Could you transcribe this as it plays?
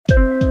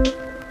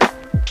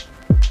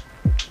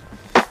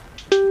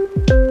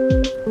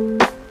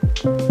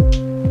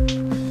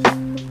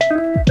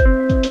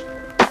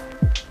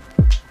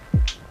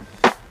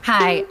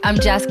I'm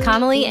Jess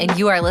Connolly, and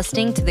you are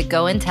listening to the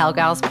Go and Tell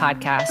Gals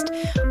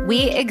podcast.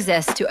 We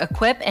exist to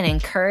equip and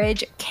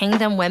encourage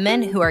kingdom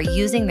women who are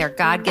using their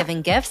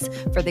God-given gifts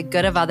for the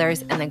good of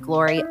others and the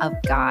glory of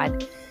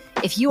God.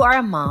 If you are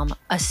a mom,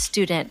 a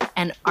student,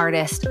 an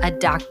artist, a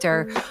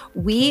doctor,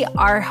 we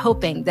are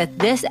hoping that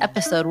this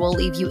episode will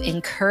leave you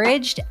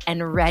encouraged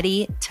and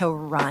ready to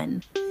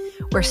run.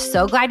 We're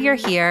so glad you're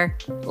here.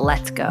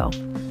 Let's go.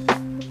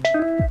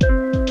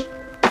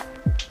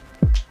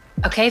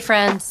 Okay,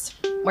 friends,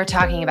 we're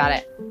talking about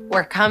it.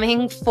 We're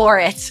coming for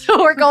it.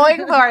 We're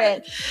going for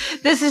it.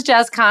 This is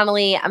Jess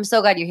Connolly. I'm so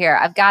glad you're here.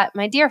 I've got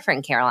my dear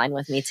friend Caroline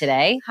with me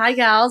today. Hi,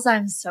 gals.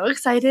 I'm so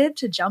excited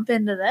to jump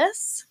into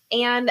this.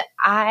 And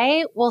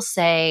I will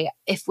say,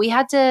 if we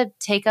had to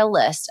take a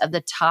list of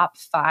the top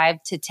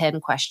 5 to 10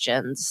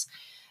 questions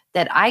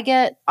that I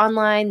get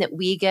online, that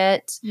we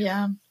get,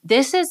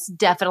 this is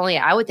definitely,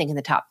 I would think, in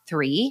the top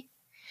 3.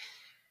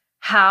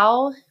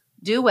 How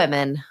do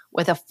women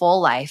with a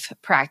full life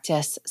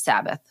practice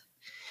Sabbath?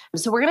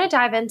 So we're going to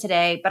dive in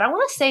today, but I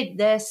want to say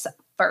this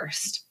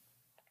first.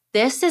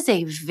 This is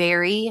a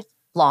very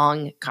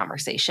long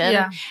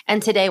conversation,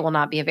 and today will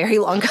not be a very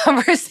long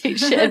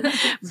conversation,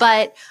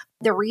 but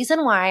the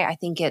reason why I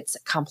think it's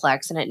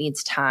complex and it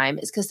needs time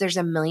is because there's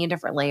a million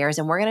different layers,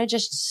 and we're going to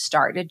just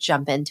start to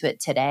jump into it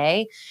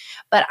today.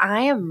 But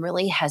I am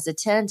really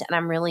hesitant and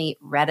I'm really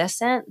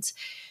reticent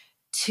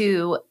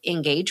to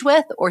engage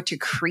with or to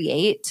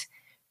create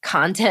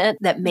content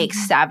that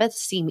makes Sabbath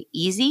seem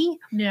easy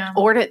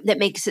or that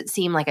makes it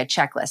seem like a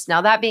checklist.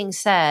 Now, that being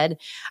said,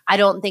 I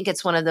don't think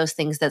it's one of those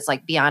things that's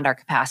like beyond our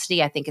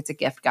capacity. I think it's a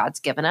gift God's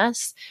given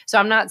us. So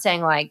I'm not saying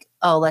like,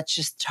 oh, let's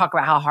just talk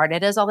about how hard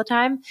it is all the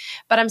time.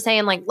 But I'm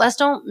saying like, let's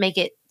don't make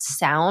it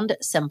sound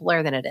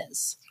simpler than it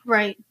is.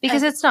 Right.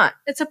 Because it's not.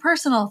 It's a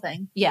personal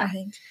thing. Yeah. I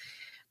think.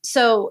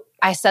 So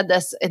I said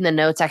this in the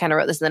notes. I kind of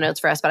wrote this in the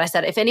notes for us, but I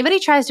said, if anybody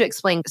tries to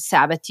explain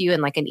Sabbath to you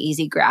in like an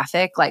easy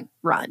graphic, like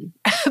run,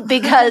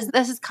 because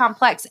this is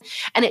complex.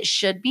 And it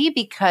should be,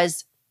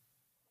 because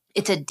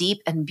it's a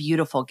deep and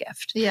beautiful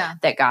gift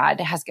that God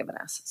has given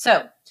us.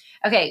 So,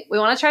 okay, we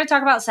want to try to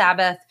talk about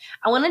Sabbath.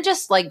 I want to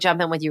just like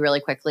jump in with you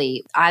really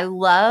quickly. I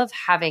love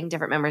having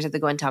different members of the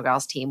Go and Tell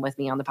Gals team with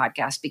me on the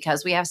podcast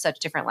because we have such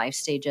different life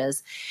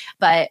stages.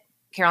 But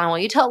Caroline, will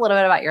you tell a little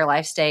bit about your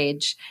life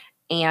stage?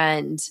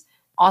 And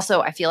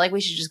also, I feel like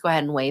we should just go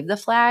ahead and wave the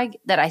flag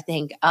that I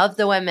think of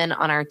the women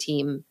on our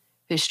team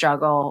who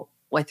struggle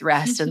with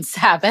rest and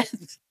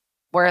Sabbath,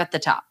 we're at the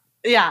top.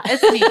 Yeah,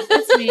 it's me.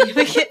 It's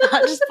me.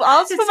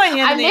 I'll just put my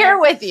hand I'm in there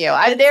with you.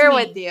 I'm It's there me.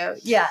 with you.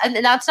 Yeah. And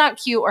that's not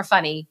cute or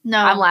funny. No.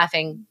 I'm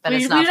laughing, but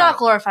it's not we do funny. not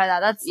glorify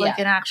that. That's like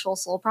an actual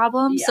soul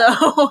problem. Yeah.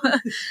 So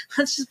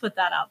let's just put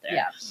that out there.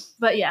 Yeah.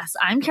 But yes,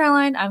 I'm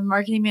Caroline. I'm a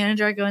marketing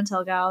manager at Go and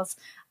Tell Gals.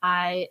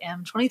 I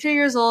am 23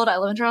 years old. I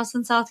live in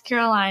Charleston, South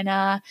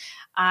Carolina.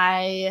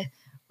 I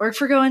work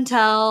for Go and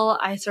Tell.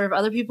 I serve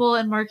other people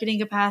in marketing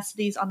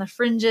capacities on the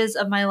fringes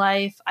of my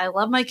life. I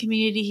love my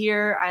community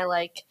here.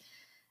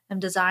 I'm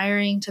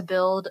desiring to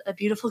build a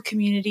beautiful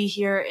community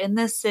here in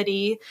this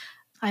city.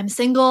 I'm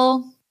single.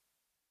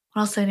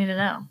 What else do I need to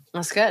know?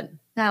 That's good.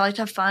 I like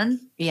to have fun.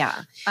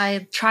 Yeah.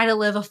 I try to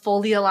live a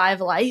fully alive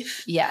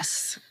life.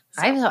 Yes.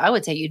 So. I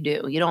would say you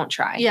do. You don't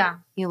try. Yeah.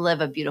 You live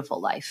a beautiful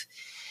life.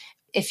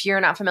 If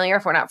you're not familiar,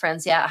 if we're not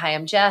friends yet, hi,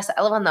 I'm Jess.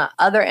 I live on the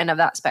other end of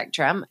that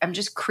spectrum. I'm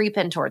just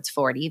creeping towards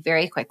 40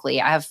 very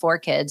quickly. I have 4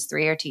 kids,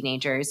 3 are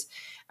teenagers.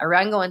 I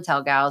run Go and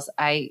Tell Gals.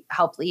 I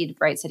help lead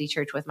Bright City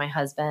Church with my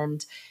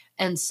husband.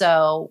 And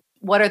so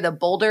what are the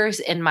boulders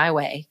in my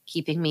way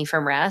keeping me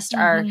from rest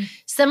are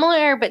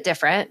similar but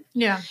different.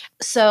 Yeah.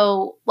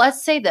 So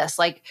let's say this,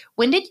 like,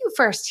 when did you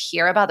first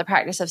hear about the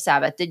practice of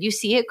Sabbath? Did you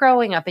see it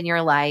growing up in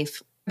your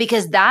life?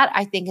 Because that,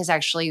 I think, is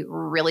actually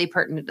really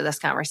pertinent to this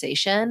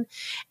conversation.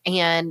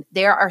 And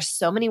there are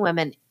so many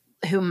women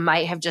who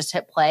might have just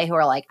hit play who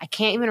are like, I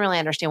can't even really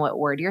understand what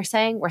word you're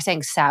saying. We're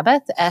saying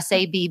Sabbath,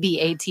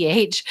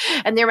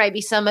 S-A-B-B-A-T-H. And there might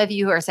be some of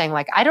you who are saying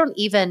like, I don't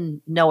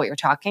even know what you're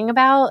talking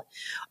about.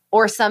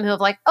 Or some who have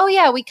like, oh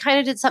yeah, we kind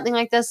of did something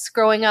like this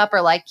growing up.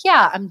 Or like,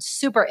 yeah, I'm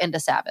super into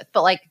Sabbath.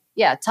 But like,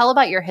 yeah, tell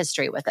about your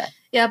history with it.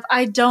 Yep.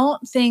 I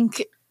don't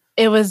think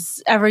it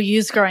was ever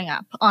used growing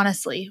up,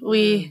 honestly.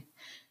 We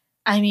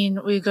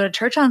go to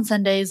church on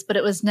Sundays, but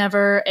it was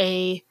never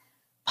a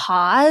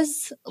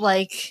pause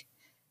like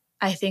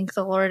I think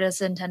the Lord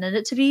has intended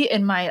it to be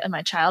in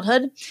my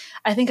childhood.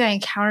 I think I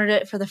encountered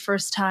it for the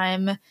first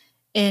time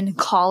in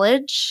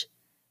college,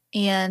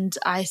 and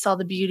I saw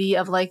the beauty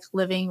of like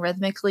living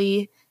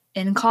rhythmically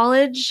in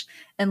college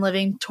and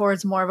living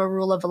towards more of a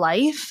rule of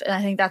life. And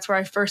I think that's where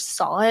I first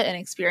saw it and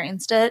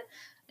experienced it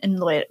in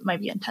the way it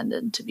might be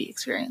intended to be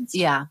experienced.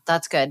 Yeah,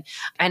 that's good.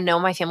 I know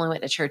my family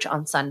went to church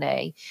on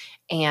Sunday,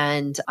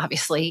 And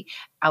obviously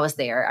I was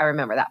there. I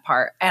remember that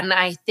part. And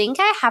I think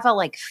I have a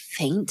like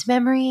faint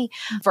memory.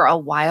 For a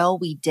while,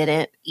 we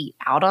didn't eat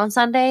out on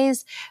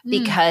Sundays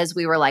because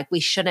we were like, we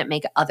shouldn't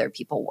make other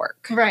people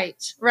work.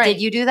 Right. Did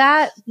you do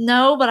that?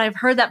 No, but I've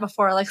heard that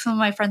before. Like some of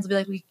my friends will be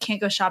like, we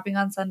can't go shopping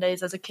on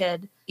Sundays as a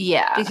kid.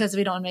 Yeah. Because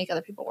we don't want to make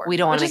other people work. We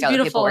don't want to make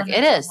other people work.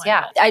 It is.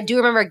 Yeah. I do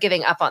remember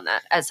giving up on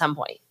that at some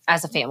point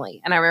as a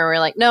family. And I remember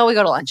like, no, we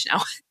go to lunch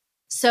now.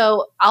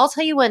 So I'll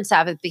tell you when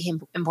Sabbath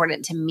became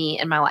important to me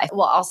in my life.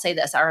 Well, I'll say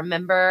this. I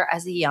remember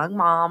as a young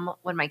mom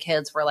when my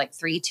kids were like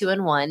 3, 2,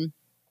 and 1,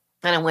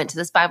 and I went to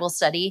this Bible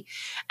study.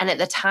 And at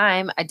the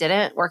time, I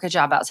didn't work a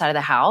job outside of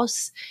the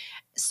house.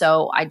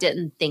 So I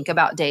didn't think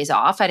about days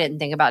off. I didn't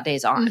think about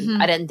days on.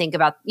 I didn't think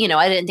about,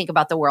 I didn't think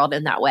about the world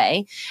in that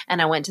way.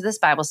 And I went to this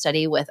Bible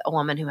study with a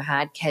woman who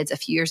had kids a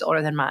few years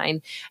older than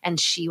mine. And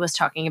she was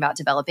talking about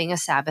developing a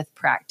Sabbath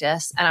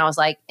practice. And I was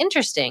like,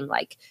 interesting.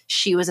 Like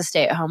she was a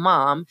stay-at-home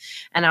mom.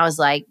 And I was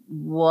like,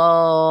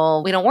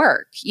 well, we don't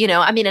work,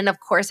 and of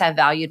course I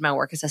valued my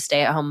work as a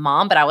stay-at-home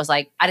mom, but I was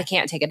like, I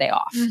can't take a day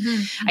off.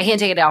 I can't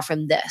take a day off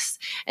from this.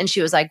 And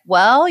she was like,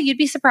 well, you'd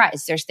be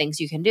surprised. There's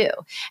things you can do.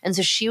 And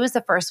so she was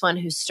the first one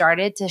who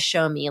started to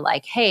show me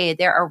like, hey,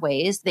 there are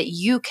ways that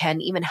you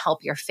can even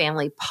help your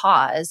family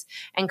pause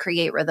and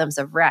create rhythms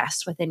of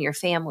rest within your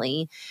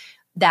family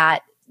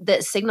that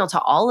signal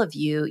to all of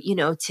you,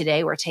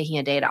 today we're taking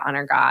a day to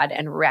honor God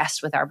and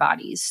rest with our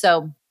bodies.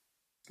 So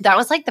that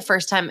was like the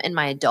first time in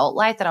my adult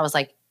life that I was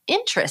like,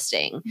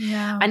 interesting.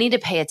 Yeah. I need to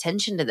pay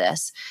attention to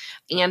this.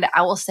 And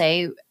I will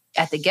say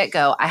at the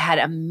get-go, I had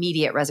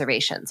immediate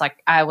reservations.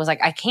 Like I was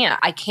like, I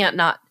can't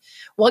not.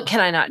 What can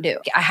I not do?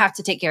 I have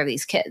to take care of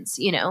these kids,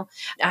 I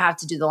have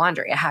to do the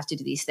laundry. I have to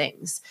do these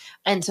things.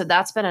 And so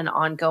that's been an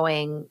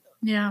ongoing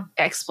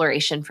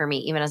exploration for me,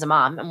 even as a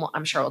mom. And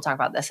I'm sure we'll talk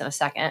about this in a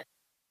second.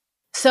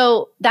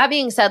 So that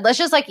being said, let's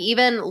just like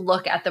even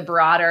look at the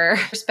broader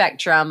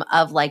spectrum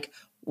of like,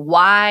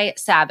 why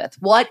Sabbath?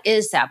 What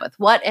is Sabbath?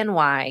 What and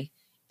why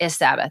is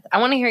Sabbath? I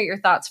want to hear your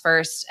thoughts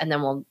first, and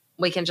then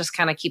we can just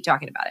kind of keep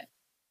talking about it.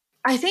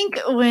 I think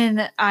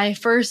when I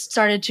first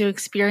started to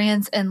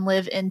experience and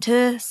live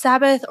into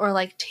Sabbath or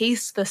like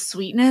taste the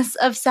sweetness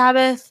of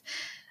Sabbath,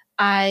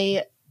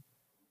 I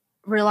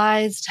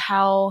realized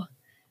how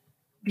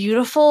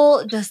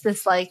beautiful just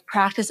this like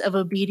practice of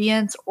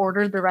obedience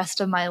ordered the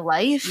rest of my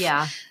life.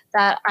 Yeah.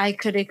 That I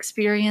could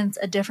experience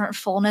a different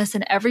fullness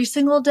in every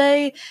single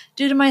day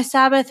due to my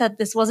Sabbath, that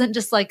this wasn't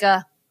just like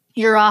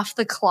you're off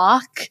the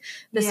clock.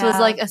 This was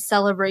like a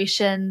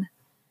celebration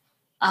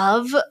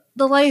of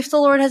the life the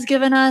Lord has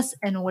given us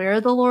and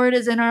where the Lord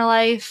is in our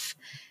life,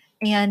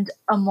 and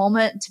a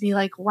moment to be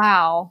like,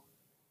 wow,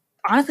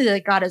 honestly,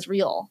 like God is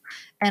real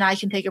and I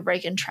can take a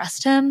break and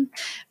trust him.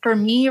 For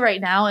me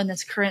right now in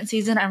this current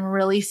season, I'm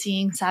really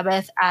seeing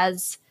Sabbath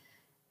as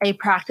a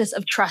practice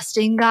of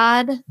trusting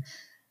God,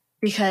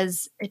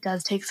 because it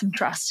does take some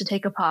trust to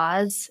take a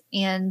pause,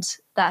 and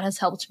that has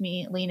helped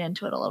me lean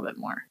into it a little bit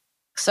more.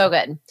 So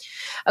good.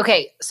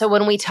 Okay, so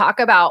when we talk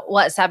about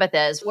what Sabbath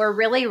is, we're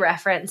really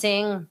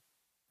referencing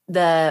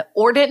the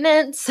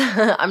ordinance.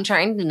 I'm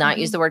trying to not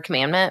use the word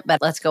commandment,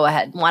 but let's go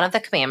ahead. One of the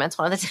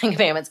 10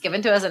 commandments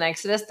given to us in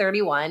Exodus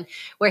 31,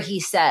 where he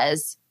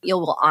says, you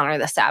will honor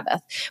the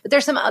Sabbath. But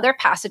there's some other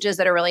passages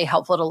that are really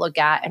helpful to look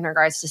at in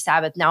regards to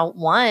Sabbath. Now,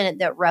 one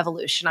that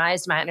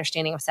revolutionized my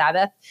understanding of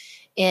Sabbath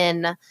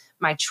in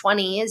my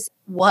 20s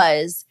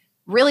was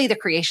really the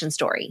creation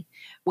story,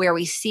 where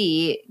we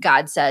see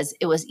God says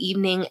it was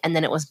evening and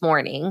then it was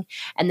morning.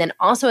 And then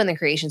also in the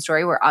creation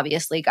story, where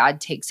obviously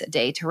God takes a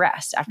day to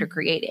rest after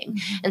creating.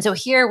 And so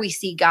here we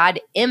see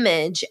God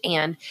image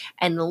and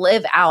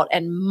live out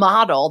and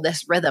model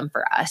this rhythm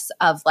for us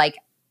of like,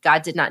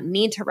 God did not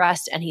need to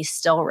rest and he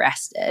still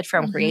rested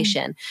from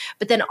creation.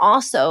 But then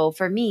also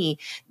for me,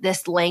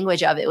 this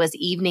language of it was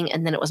evening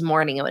and then it was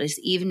morning. It was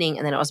evening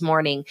and then it was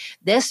morning.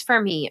 This for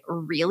me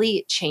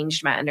really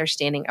changed my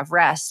understanding of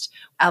rest,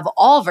 of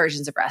all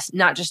versions of rest,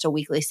 not just a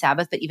weekly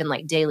Sabbath, but even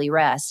like daily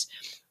rest.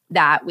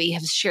 That we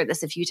have shared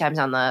this a few times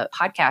on the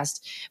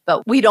podcast,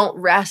 but we don't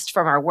rest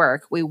from our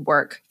work. We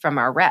work from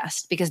our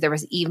rest, because there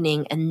was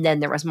evening and then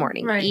there was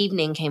morning. Right.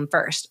 Evening came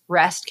first,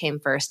 rest came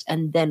first,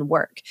 and then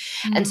work.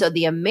 And so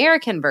the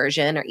American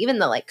version, or even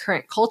the like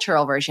current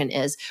cultural version,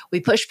 is we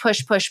push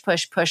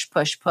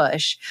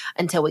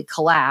until we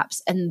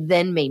collapse, and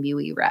then maybe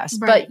we rest.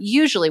 Right. But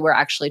usually we're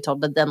actually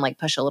told to then like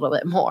push a little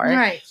bit more.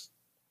 Right.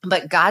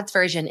 But God's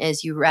version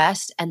is you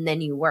rest and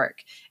then you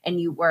work,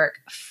 and you work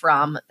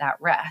from that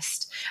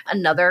rest.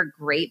 Another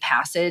great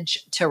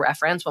passage to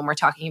reference when we're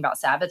talking about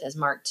Sabbath is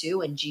Mark 2,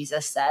 when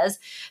Jesus says,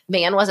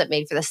 man wasn't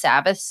made for the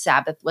Sabbath,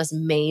 Sabbath was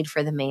made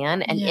for the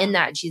man. And in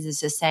that,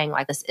 Jesus is saying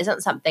like, this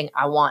isn't something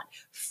I want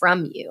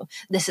from you.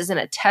 This isn't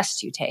a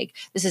test you take.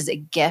 This is a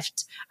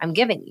gift I'm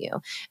giving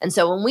you. And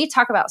so when we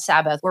talk about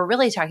Sabbath, we're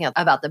really talking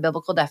about the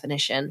biblical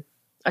definition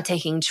of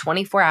taking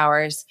 24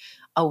 hours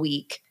a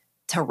week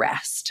to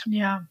rest.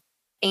 Yeah.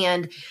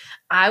 And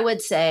I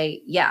would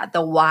say,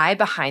 the why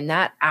behind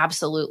that,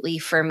 absolutely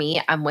for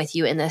me, I'm with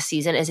you in this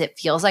season, is it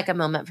feels like a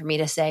moment for me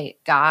to say,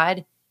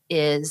 God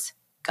is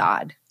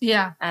God.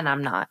 Yeah. And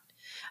I'm not.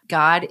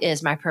 God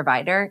is my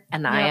provider,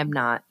 and I am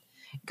not.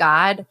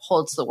 God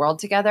holds the world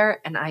together,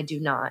 and I do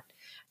not.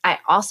 I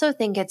also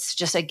think it's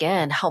just,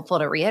 again, helpful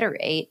to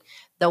reiterate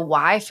the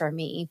why for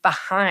me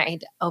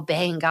behind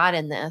obeying God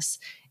in this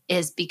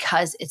is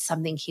because it's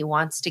something he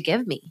wants to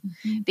give me,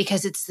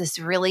 because it's this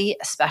really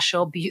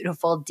special,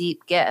 beautiful,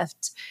 deep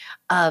gift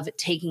of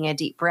taking a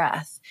deep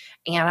breath.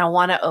 And I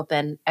want to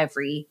open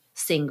every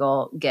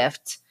single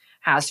gift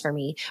has for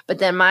me. But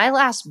then my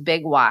last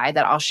big why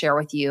that I'll share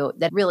with you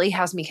that really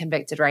has me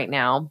convicted right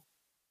now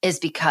is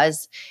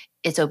because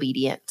it's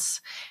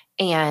obedience.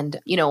 And,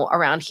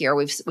 around here,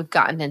 we've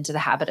gotten into the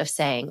habit of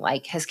saying,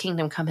 like, his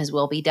kingdom come, his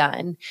will be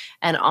done.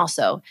 And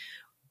also,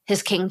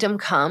 his kingdom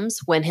comes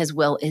when his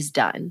will is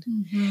done.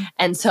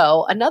 And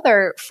so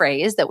another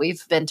phrase that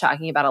we've been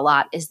talking about a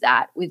lot is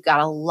that we've got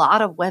a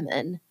lot of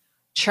women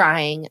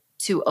trying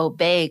to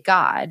obey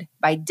God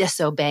by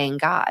disobeying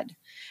God.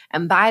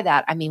 And by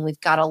that, I mean,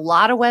 we've got a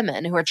lot of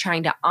women who are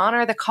trying to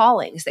honor the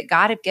callings that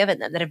God had given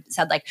them, that have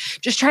said, like,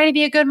 just trying to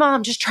be a good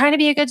mom, just trying to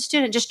be a good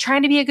student, just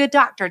trying to be a good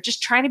doctor,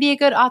 just trying to be a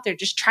good author,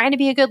 just trying to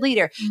be a good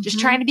leader, just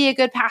trying to be a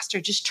good pastor,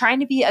 just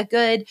trying to be a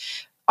good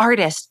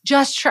artist,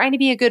 just trying to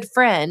be a good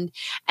friend.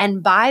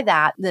 And by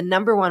that, the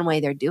number one way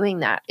they're doing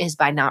that is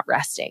by not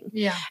resting.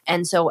 Yeah.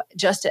 And so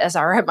just as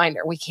our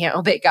reminder, we can't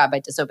obey God by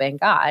disobeying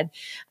God.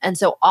 And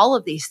so all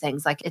of these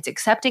things, like, it's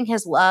accepting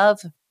his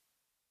love,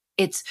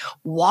 it's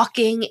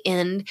walking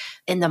in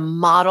the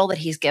model that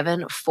he's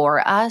given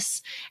for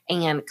us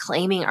and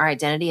claiming our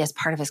identity as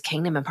part of his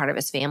kingdom and part of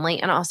his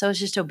family. And also it's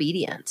just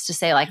obedience to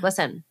say, like,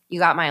 listen, you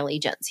got my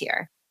allegiance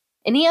here.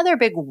 Any other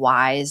big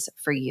whys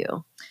for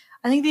you?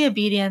 I think the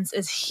obedience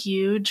is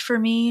huge for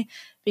me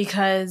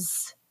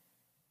because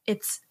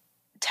it's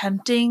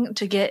tempting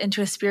to get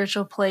into a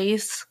spiritual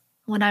place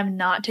when I'm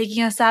not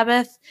taking a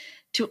Sabbath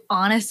to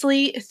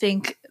honestly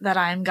think that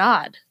I'm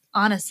God,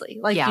 honestly,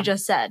 like you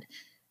just said,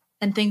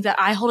 and think that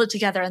I hold it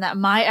together and that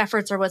my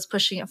efforts are what's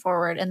pushing it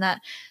forward and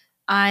that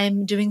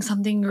I'm doing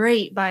something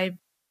great by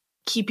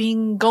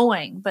keeping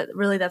going. But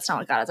really, that's not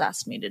what God has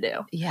asked me to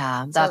do.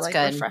 Yeah, that's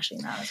good.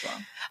 Refreshing that as well.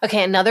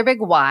 Okay, another big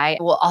why.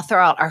 Well, I'll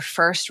throw out our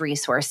first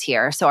resource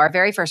here. So our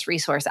very first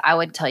resource I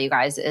would tell you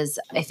guys is,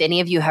 if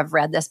any of you have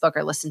read this book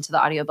or listened to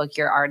the audiobook,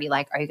 you're already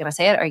like, are you going to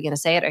say it? Are you going to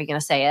say it? Are you going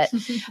to say it?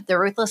 The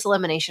Ruthless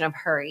Elimination of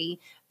Hurry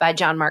by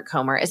John Mark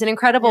Comer is an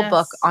incredible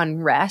book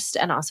on rest.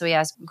 And also he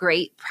has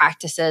great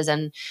practices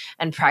and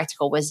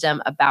practical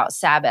wisdom about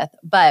Sabbath.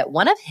 But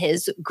one of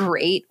his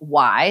great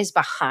whys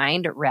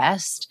behind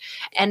rest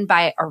and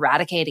by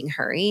eradicating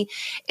hurry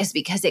is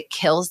because it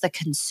kills the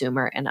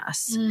consumer in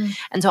us.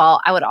 And so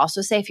I would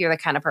also say, if you're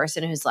the kind of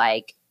person who's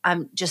like,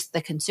 I'm just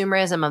the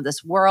consumerism of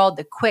this world,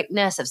 the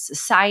quickness of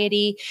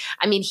society.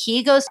 I mean,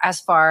 he goes as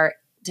far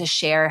to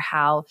share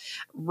how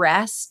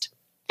rest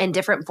and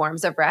different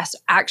forms of rest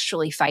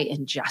actually fight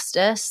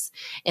injustice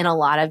in a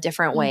lot of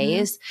different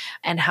ways,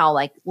 and how,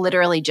 like,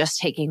 literally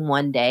just taking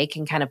one day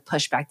can kind of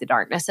push back the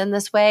darkness in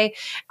this way.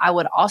 I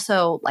would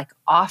also like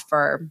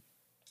offer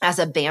as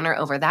a banner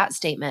over that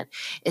statement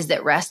is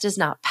that rest is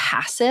not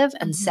passive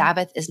and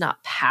Sabbath is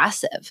not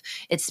passive.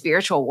 It's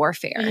spiritual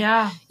warfare.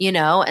 Yeah.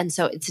 And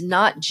so it's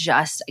not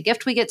just a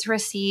gift we get to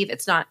receive.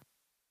 It's not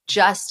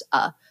just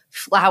a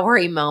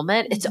flowery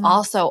moment. It's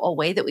also a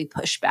way that we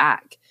push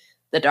back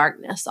the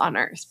darkness on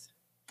earth.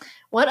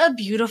 What a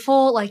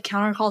beautiful, like,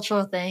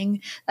 countercultural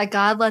thing that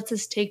God lets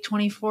us take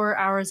 24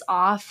 hours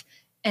off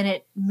and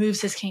it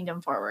moves his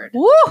kingdom forward.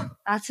 Woo!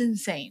 That's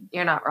insane.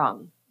 You're not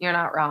wrong. You're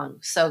not wrong.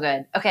 So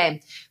good.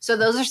 Okay. So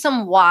those are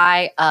some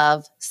why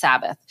of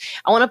Sabbath.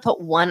 I want to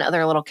put one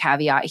other little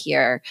caveat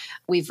here.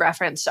 We've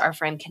referenced our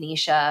friend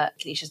Kenesha.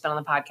 Kenesha's been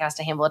on the podcast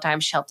a handful of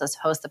times. She helped us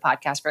host the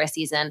podcast for a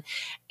season.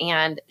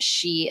 And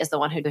she is the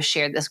one who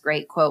shared this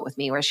great quote with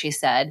me where she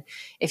said,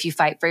 if you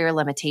fight for your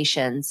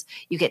limitations,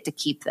 you get to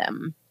keep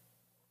them.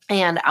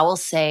 And I will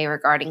say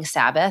regarding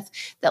Sabbath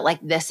that, like,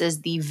 this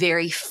is the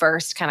very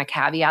first kind of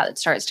caveat that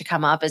starts to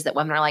come up, is that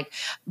women are like,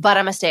 but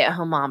I'm a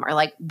stay-at-home mom, or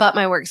like, but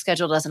my work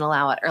schedule doesn't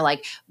allow it, or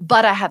like,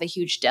 but I have a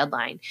huge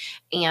deadline.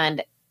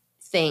 And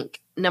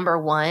think, number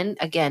one,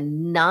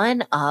 again,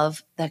 none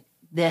of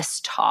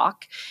this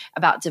talk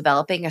about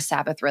developing a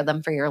Sabbath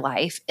rhythm for your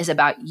life is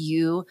about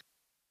you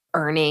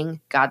earning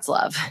God's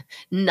love.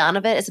 None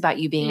of it is about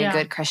you being a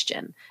good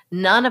Christian.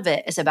 None of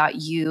it is about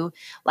you,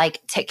 like,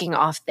 ticking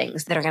off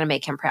things that are going to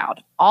make him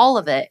proud. All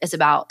of it is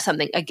about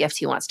a gift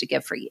he wants to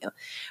give for you.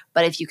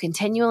 But if you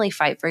continually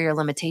fight for your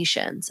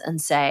limitations and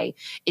say,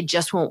 it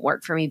just won't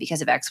work for me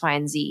because of X, Y,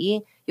 and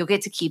Z, you'll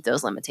get to keep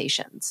those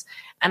limitations.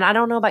 And I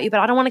don't know about you, but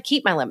I don't want to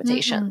keep my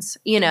limitations.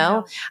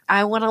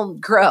 I want to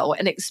grow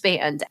and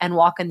expand and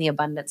walk in the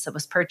abundance that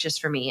was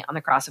purchased for me on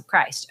the cross of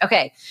Christ.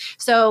 Okay,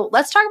 so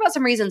let's talk about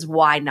some reasons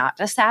why not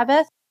to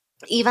Sabbath,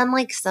 even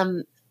like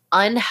some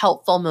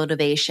unhelpful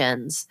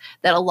motivations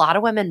that a lot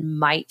of women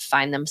might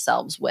find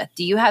themselves with.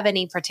 Do you have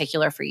any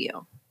particular for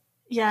you?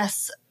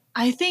 Yes.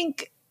 I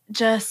think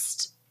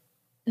just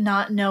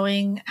not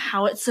knowing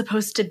how it's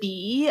supposed to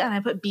be, and I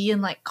put be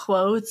in like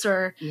quotes,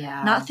 or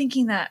not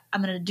thinking that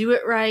I'm going to do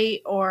it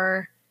right,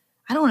 or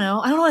I don't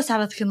know. I don't know what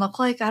Sabbath can look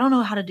like. I don't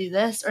know how to do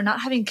this, or not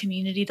having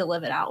community to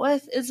live it out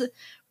with is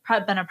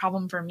been a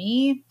problem for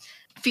me.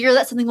 Fear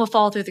that something will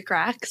fall through the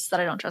cracks, that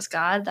I don't trust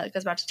God. That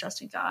goes back to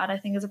trusting God, I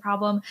think, is a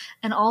problem.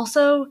 And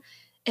also,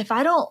 if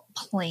I don't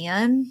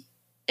plan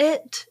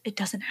it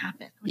doesn't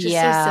happen, which is so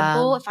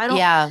simple. If I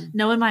don't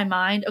know in my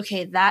mind,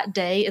 okay, that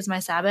day is my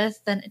Sabbath,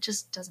 then it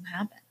just doesn't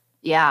happen.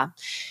 Yeah.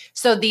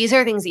 So these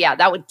are things,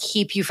 that would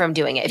keep you from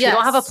doing it. If you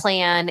don't have a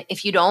plan,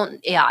 if you don't,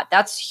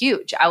 that's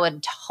huge. I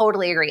would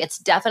totally agree. It's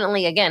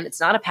definitely, again, it's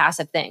not a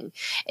passive thing.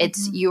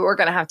 It's you are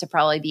going to have to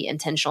probably be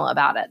intentional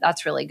about it.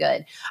 That's really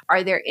good.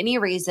 Are there any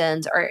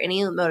reasons or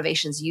any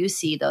motivations you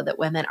see, though, that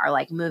women are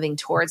like moving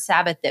towards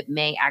Sabbath that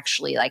may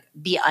actually like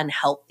be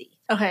unhealthy?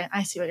 Okay,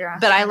 I see what you're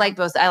asking. But I like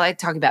both. I like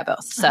talking about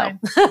both. So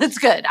it's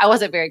good. I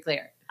wasn't very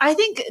clear. I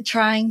think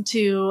trying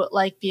to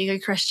like be a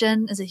good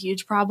Christian is a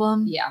huge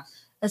problem. Yeah.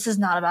 This is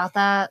not about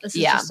that. This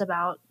is just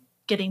about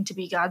getting to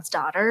be God's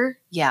daughter.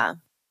 Yeah.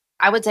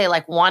 I would say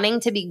like wanting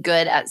to be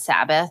good at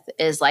Sabbath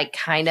is like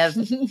kind of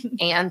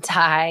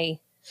anti-Sabbath.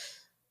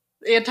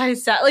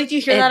 Like, do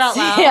you hear that out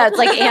loud? Yeah, it's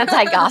like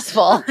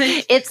anti-gospel.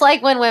 It's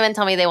like when women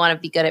tell me they want to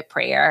be good at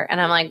prayer.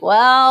 And I'm like,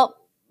 well,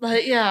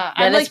 but then,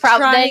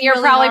 then you're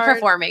really probably hard.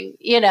 Performing,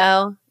 you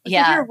know? If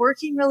you're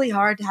working really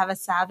hard to have a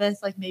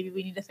Sabbath, like maybe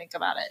we need to think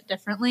about it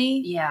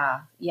differently.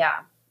 Yeah,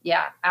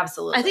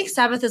 absolutely. I think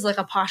Sabbath is like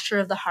a posture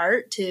of the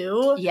heart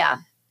too. Yeah.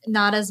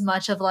 Not as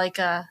much of like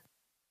a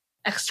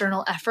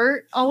external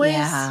effort always.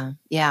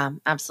 Yeah,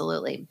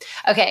 absolutely.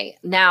 Okay,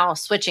 now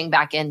switching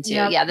back into,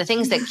 the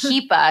things that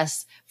keep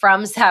us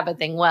from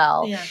Sabbathing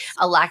well.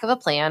 A lack of a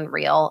plan,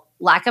 real.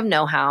 Lack of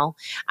know-how.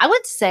 I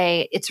would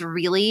say it's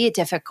really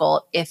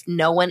difficult if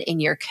no one in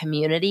your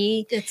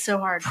community it's so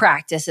hard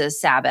practices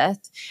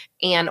Sabbath,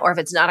 or if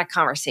it's not a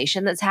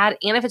conversation that's had,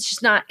 and if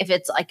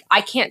it's like,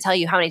 I can't tell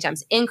you how many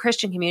times in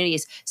Christian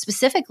communities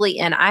specifically,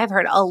 and I've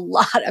heard a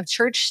lot of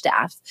church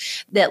staff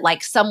that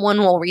like someone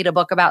will read a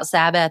book about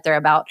Sabbath or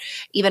about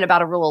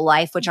a rule of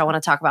life, which I want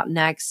to talk about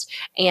next,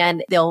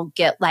 and they'll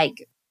get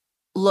like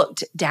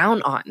looked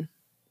down on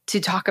to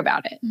talk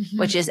about it,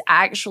 which is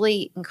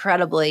actually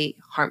incredibly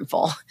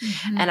harmful.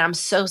 And I'm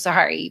so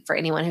sorry for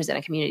anyone who's in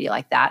a community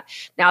like that.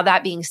 Now,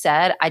 that being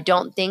said, I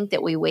don't think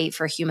that we wait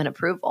for human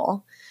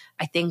approval.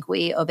 I think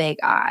we obey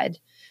God,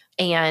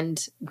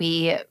 and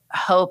we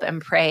hope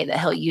and pray that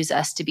he'll use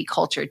us to be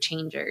culture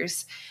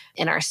changers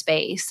in our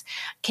space.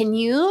 Can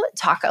you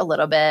talk a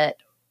little bit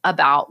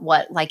about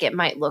what like it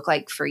might look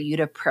like for you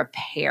to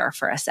prepare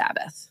for a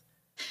Sabbath?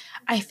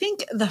 I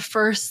think the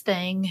first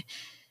thing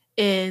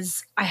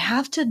is I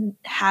have to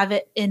have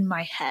it in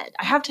my head.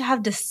 I have to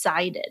have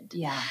decided.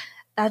 Yeah.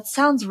 That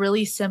sounds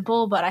really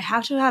simple, but I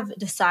have to have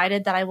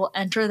decided that I will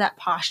enter that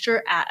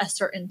posture at a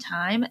certain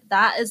time.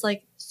 That is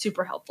like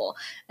super helpful.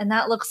 And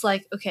that looks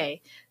like,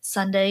 okay,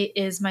 Sunday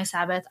is my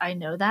Sabbath. I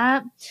know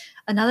that.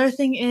 Another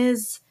thing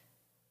is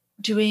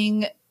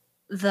doing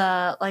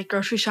the like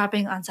grocery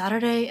shopping on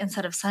Saturday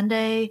instead of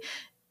Sunday,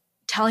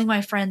 telling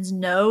my friends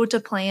no to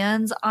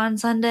plans on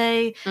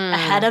Sunday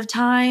ahead of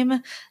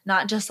time,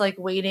 not just like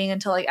waiting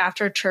until like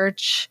after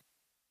church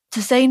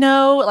to say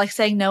no, like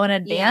saying no in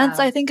advance,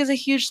 I think is a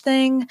huge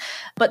thing.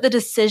 But the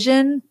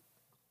decision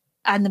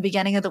at the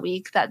beginning of the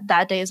week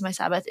that day is my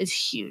Sabbath is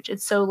huge.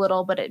 It's so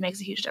little, but it makes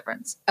a huge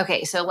difference.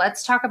 Okay, so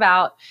let's talk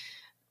about,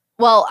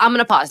 well, I'm going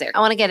to pause there.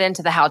 I want to get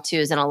into the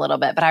how-tos in a little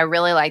bit, but I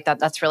really like that.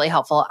 That's really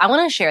helpful. I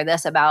want to share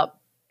this about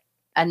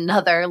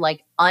another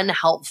like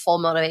unhelpful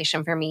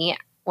motivation for me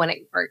when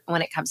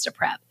it comes to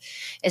prep,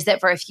 is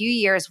that for a few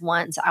years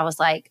once I was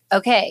like,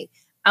 okay,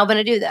 I'm going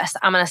to do this.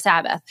 I'm going to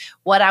Sabbath.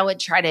 What I would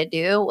try to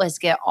do was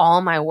get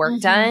all my work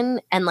done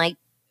and like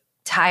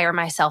tire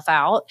myself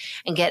out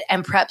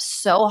and prep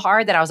so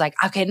hard that I was like,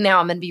 okay, now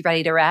I'm going to be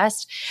ready to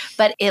rest.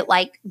 But it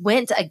like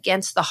went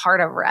against the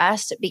heart of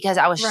rest because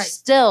I was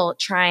still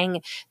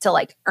trying to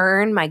like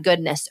earn my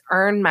goodness,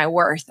 earn my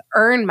worth,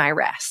 earn my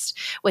rest,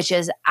 which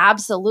is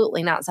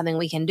absolutely not something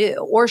we can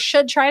do or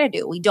should try to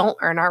do. We don't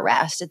earn our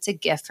rest. It's a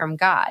gift from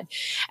God.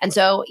 And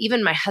so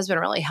even my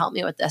husband really helped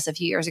me with this a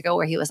few years ago,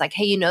 where he was like,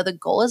 hey, the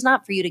goal is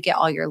not for you to get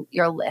all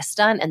your list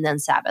done and then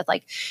Sabbath.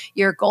 Like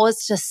your goal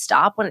is to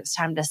stop when it's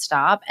time to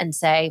stop and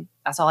say,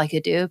 that's all I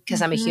could do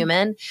because I'm a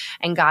human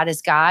and God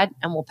is God,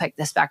 and we'll pick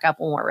this back up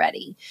when we're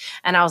ready.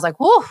 And I was like,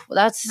 whoa,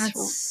 that's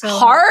so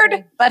hard,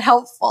 helpful. But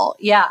helpful.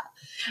 Yeah.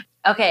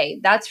 Okay.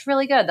 That's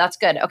really good. That's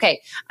good.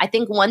 Okay. I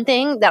think one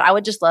thing that I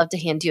would just love to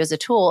hand to you as a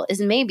tool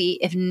is maybe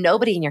if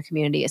nobody in your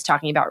community is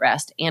talking about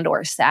rest and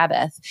or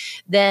Sabbath,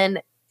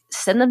 then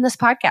send them this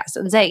podcast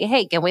and say,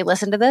 hey, can we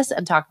listen to this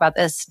and talk about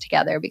this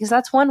together? Because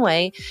that's one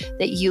way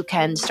that you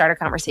can start a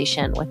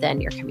conversation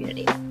within your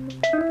community.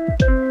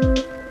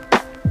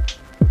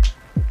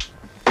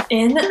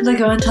 In the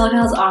Go and Tell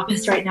Gals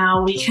office right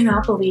now, we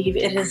cannot believe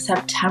it is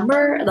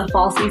September. The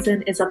fall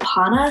season is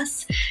upon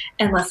us.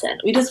 And listen,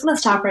 we just want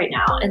to stop right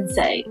now and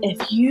say,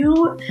 if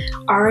you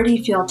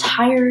already feel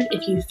tired,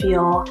 if you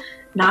feel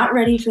not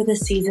ready for this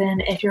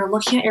season, if you're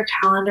looking at your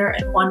calendar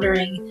and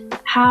wondering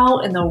how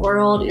in the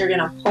world you're going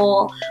to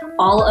pull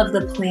all of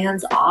the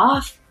plans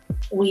off,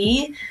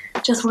 we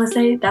just want to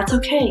say that's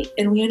okay,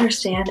 and we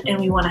understand, and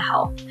we want to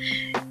help.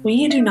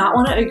 We do not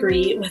want to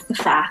agree with the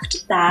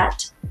fact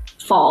that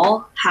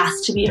fall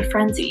has to be a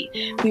frenzy.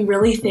 We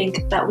really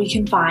think that we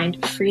can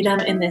find freedom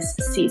in this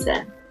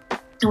season.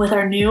 And with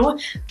our new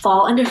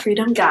Fall into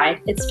Freedom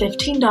guide, it's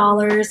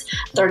 $15,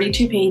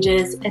 32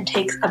 pages, and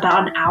takes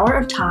about an hour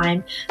of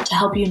time to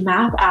help you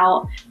map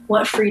out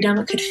what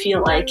freedom could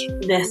feel like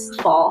this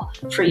fall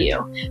for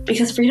you.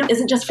 Because freedom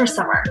isn't just for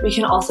summer. We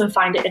can also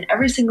find it in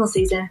every single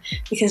season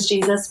because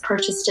Jesus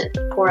purchased it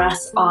for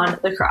us on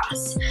the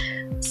cross.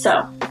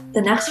 So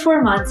the next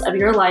 4 months of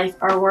your life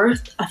are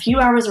worth a few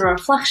hours of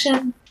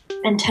reflection,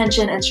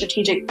 intention, and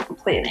strategic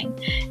planning.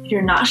 If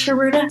you're not sure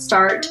where to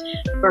start,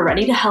 we're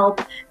ready to help,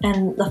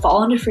 and the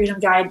Fall into Freedom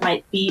Guide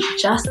might be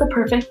just the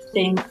perfect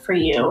thing for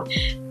you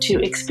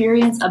to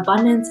experience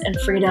abundance and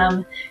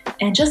freedom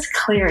and just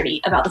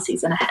clarity about the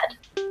season ahead.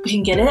 You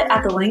can get it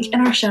at the link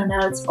in our show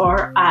notes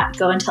or at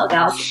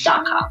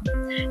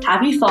goandtellgals.com.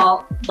 Happy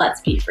fall, let's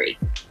be free.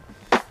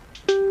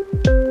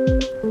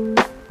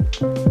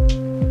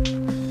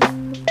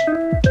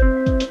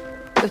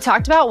 We've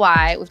talked about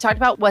why. We've talked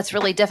about what's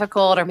really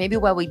difficult or maybe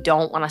why we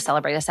don't want to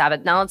celebrate a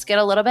Sabbath. Now let's get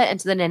a little bit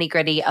into the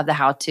nitty-gritty of the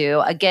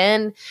how-to.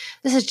 Again,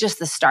 this is just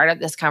the start of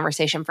this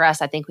conversation for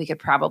us. I think we could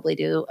probably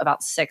do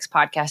about 6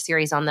 podcast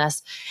series on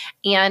this.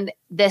 And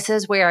this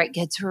is where it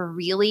gets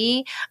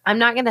really, I'm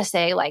not going to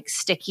say like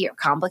sticky or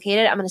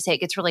complicated. I'm going to say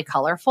it gets really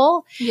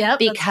colorful. Yep,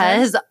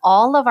 because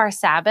all of our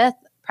Sabbath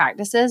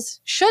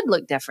practices should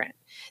look different.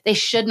 They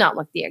should not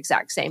look the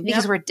exact same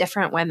because we're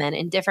different women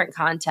in different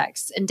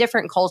contexts, in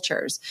different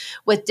cultures,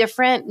 with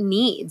different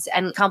needs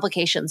and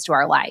complications to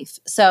our life.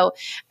 So,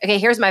 okay,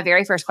 here's my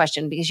very first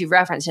question because you've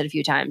referenced it a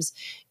few times.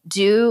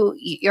 Do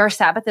your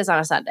Sabbath is on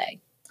a Sunday?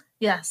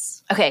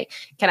 Yes. Okay,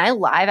 can I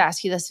live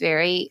ask you this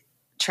very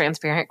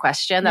transparent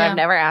question that I've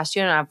never asked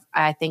you and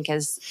I think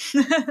is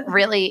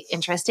really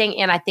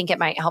interesting, and I think it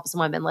might help some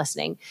women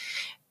listening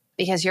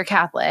because you're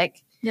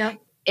Catholic. Yeah.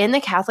 In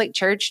the Catholic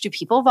Church, do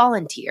people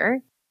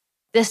volunteer?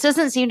 This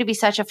doesn't seem to be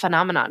such a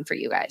phenomenon for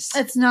you guys.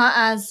 It's not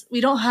as, we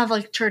don't have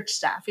like church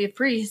staff. We have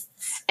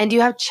priests. And do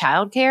you have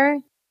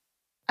childcare?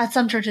 At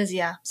some churches,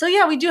 yeah. So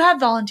yeah, we do have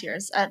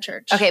volunteers at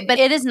church. Okay, but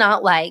it is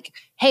not like,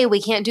 hey,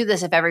 we can't do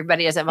this if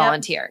everybody doesn't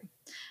volunteer.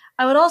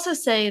 I would also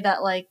say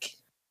that like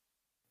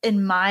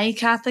in my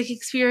Catholic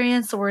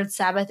experience, the word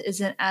Sabbath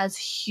isn't as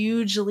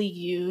hugely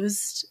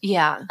used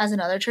as in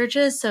other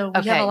churches. So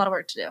we have a lot of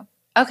work to do.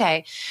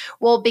 Okay.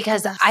 Well,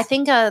 because I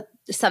think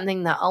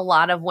something that a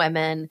lot of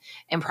women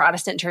in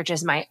Protestant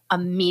churches might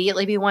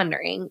immediately be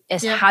wondering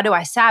is how do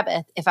I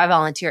Sabbath if I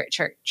volunteer at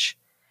church?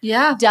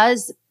 Yeah.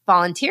 Does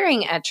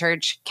volunteering at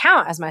church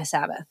count as my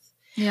Sabbath?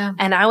 Yeah.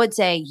 And I would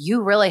say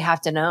you really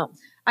have to know.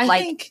 I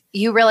think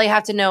you really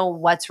have to know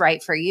what's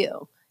right for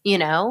you, you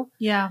know?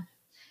 Yeah.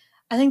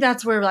 I think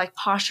that's where like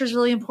posture is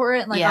really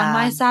important. Like on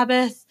my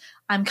Sabbath,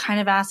 I'm kind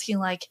of asking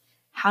like,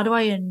 how do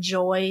I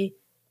enjoy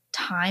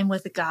time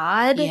with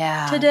God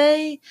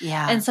today?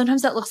 Yeah. And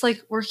sometimes that looks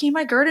like working in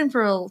my garden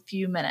for a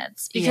few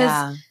minutes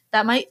because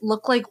that might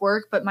look like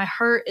work, but my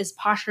heart is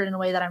postured in a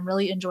way that I'm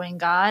really enjoying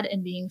God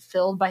and being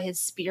filled by his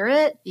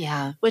spirit,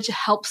 which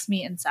helps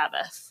me in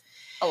Sabbath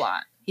a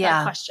lot.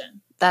 Yeah. Question.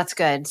 That's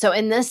good. So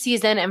in this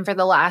season and for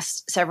the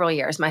last several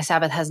years, my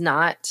Sabbath has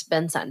not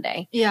been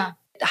Sunday. Yeah.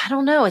 I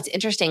don't know. It's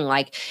interesting.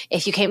 Like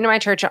if you came to my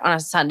church on a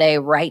Sunday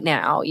right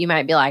now, you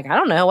might be like, I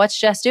don't know, what's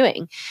Jess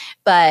doing?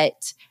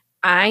 But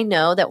I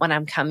know that when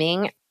I'm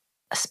coming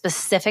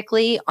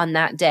specifically on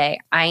that day,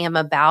 I am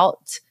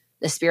about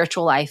the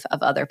spiritual life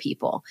of other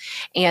people.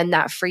 And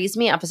that frees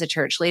me up as a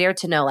church leader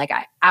to know, like,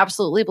 I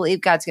absolutely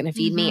believe God's going to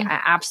feed me.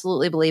 I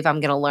absolutely believe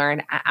I'm going to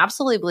learn. I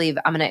absolutely believe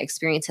I'm going to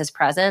experience his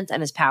presence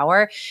and his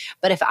power.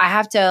 But if I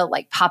have to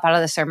like pop out of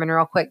the sermon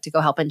real quick to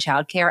go help in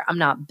childcare, I'm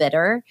not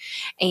bitter.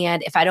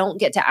 And if I don't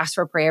get to ask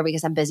for prayer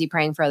because I'm busy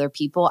praying for other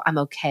people, I'm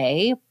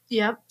okay.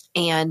 Yep.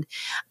 And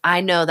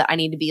I know that I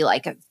need to be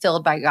like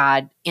filled by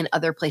God in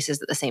other places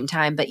at the same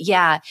time. But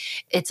yeah,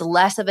 it's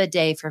less of a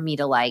day for me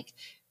to like,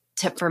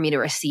 for me to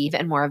receive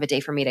and more of a day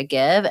for me to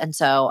give. And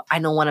so I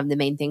know one of the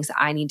main things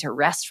I need to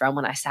rest from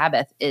when I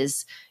Sabbath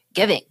is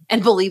giving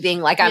and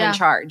believing like I'm in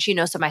charge, you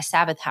know, so my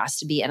Sabbath has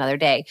to be another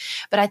day.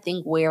 But I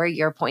think where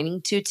you're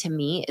pointing to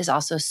me is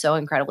also so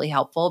incredibly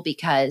helpful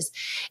because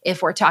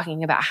if we're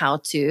talking about how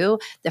to,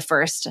 the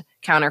first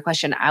counter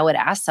question I would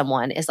ask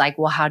someone is like,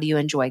 well, how do you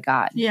enjoy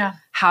God? Yeah.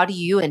 How do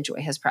you enjoy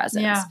his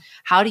presence? Yeah.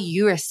 How do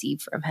you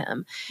receive from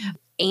him?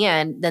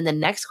 And then the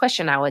next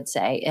question I would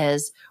say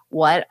is,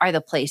 what are the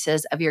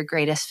places of your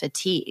greatest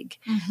fatigue?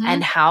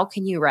 And how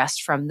can you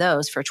rest from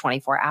those for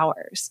 24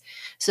 hours?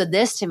 So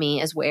this to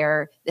me is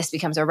where this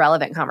becomes a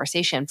relevant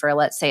conversation for,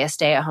 let's say, a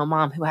stay-at-home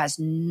mom who has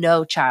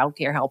no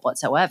childcare help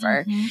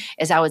whatsoever,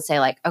 is I would say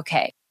like,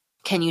 okay,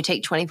 can you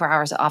take 24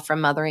 hours off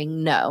from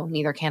mothering? No,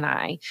 neither can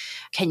I.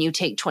 Can you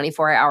take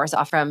 24 hours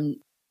off from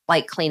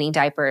like cleaning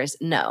diapers?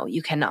 No,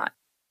 you cannot.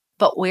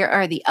 But where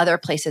are the other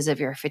places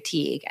of your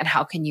fatigue and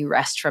how can you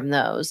rest from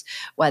those?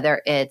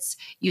 Whether it's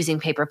using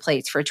paper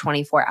plates for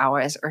 24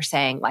 hours or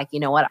saying like, you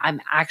know what, I'm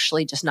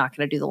actually just not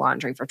going to do the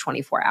laundry for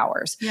 24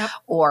 hours. Yep.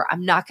 Or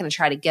I'm not going to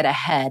try to get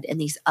ahead in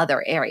these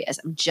other areas.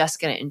 I'm just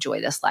going to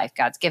enjoy this life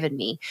God's given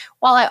me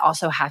while I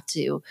also have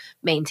to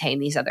maintain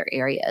these other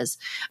areas.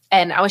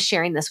 And I was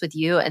sharing this with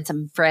you and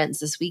some friends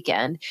this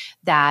weekend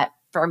that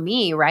for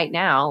me right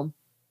now,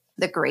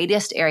 the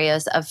greatest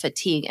areas of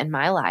fatigue in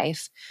my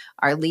life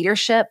are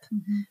leadership,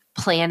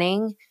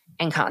 planning,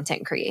 and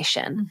content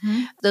creation.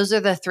 Those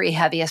are the three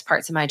heaviest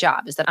parts of my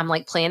job is that I'm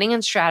like planning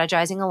and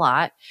strategizing a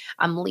lot.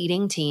 I'm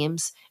leading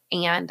teams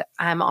and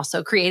I'm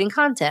also creating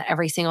content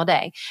every single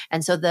day.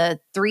 And so the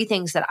three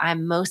things that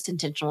I'm most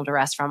intentional to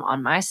rest from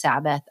on my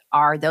Sabbath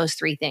are those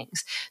three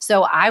things.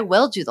 So I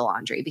will do the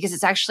laundry because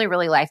it's actually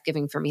really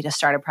life-giving for me to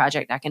start a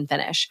project I can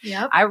finish.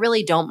 Yep. I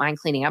really don't mind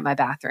cleaning up my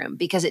bathroom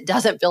because it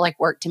doesn't feel like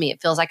work to me.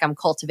 It feels like I'm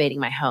cultivating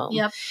my home.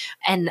 Yep.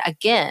 And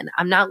again,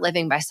 I'm not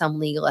living by some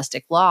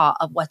legalistic law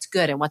of what's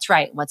good and what's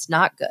right and what's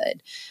not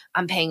good.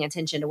 I'm paying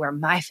attention to where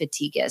my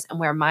fatigue is and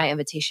where my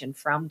invitation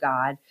from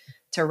God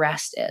to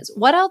rest is.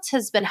 What else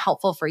has been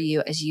helpful for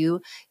you as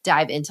you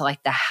dive into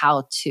like the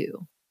how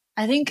to?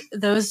 I think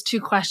those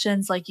two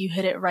questions, like you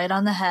hit it right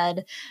on the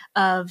head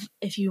of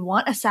if you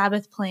want a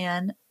Sabbath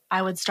plan,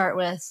 I would start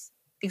with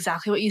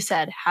exactly what you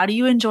said. How do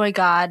you enjoy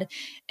God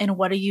and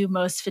what are you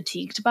most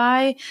fatigued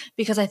by?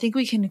 Because I think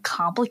we can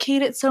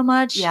complicate it so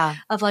much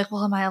of like,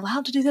 well, am I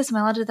allowed to do this? Am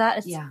I allowed to do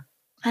that?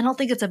 I don't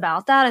think it's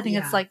about that. I think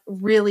it's like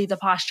really the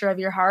posture of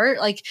your heart.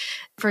 Like,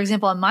 for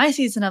example, in my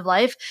season of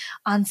life,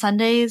 on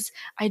Sundays,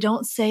 I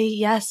don't say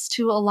yes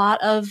to a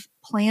lot of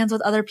plans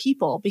with other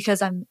people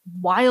because I'm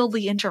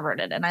wildly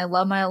introverted and I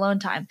love my alone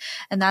time.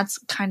 And that's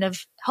kind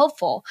of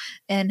helpful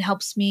and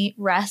helps me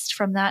rest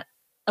from that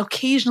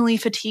occasionally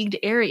fatigued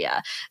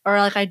area. Or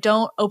like I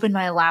don't open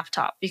my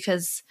laptop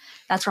because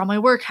that's where all my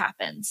work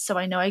happens. So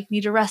I know I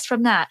need to rest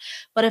from that.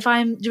 But if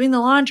I'm doing the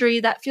laundry,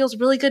 that feels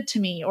really good to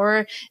me.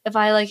 Or if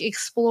I like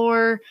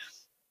explore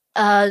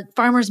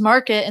farmer's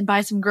market and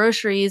buy some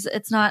groceries,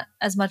 it's not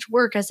as much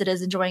work as it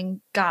is enjoying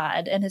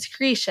God and his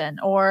creation.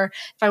 Or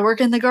if I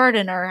work in the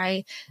garden or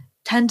I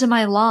tend to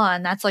my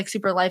lawn, that's like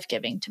super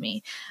life-giving to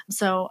me.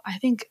 So I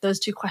think those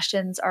two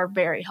questions are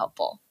very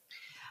helpful.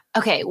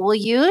 Okay, will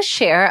you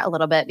share a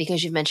little bit,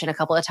 because you've mentioned a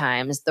couple of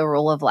times the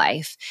rule of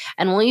life,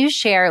 and will you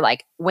share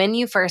like when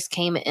you first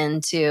came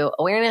into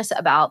awareness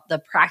about the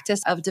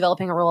practice of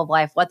developing a rule of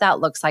life, what that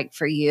looks like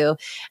for you?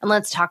 And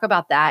let's talk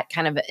about that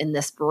kind of in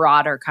this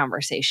broader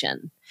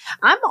conversation.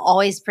 I'm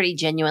always pretty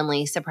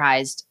genuinely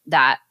surprised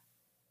that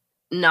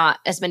not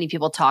as many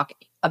people talk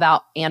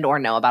about and or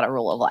know about a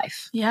rule of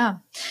life. Yeah.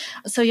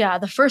 So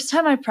the first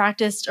time I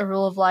practiced a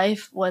rule of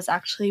life was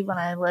actually when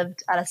I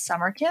lived at a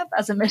summer camp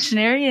as a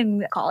missionary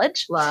in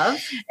college. Love.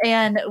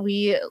 And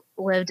we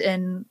lived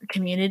in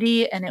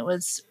community and it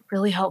was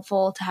really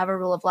helpful to have a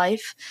rule of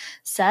life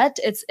set.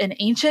 It's an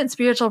ancient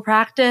spiritual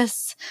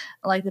practice,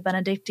 like the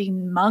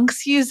Benedictine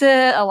monks use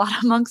it. A lot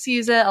of monks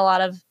use it. A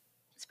lot of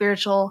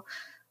spiritual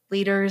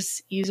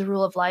leaders use a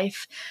rule of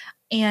life.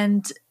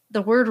 And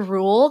the word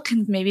rule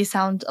can maybe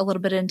sound a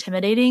little bit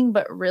intimidating,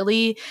 but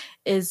really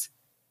is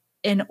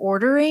an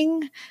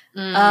ordering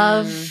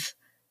of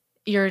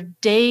your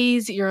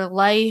days, your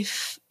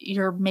life,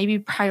 your maybe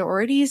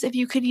priorities, if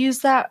you could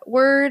use that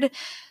word,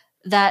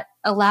 that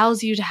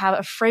allows you to have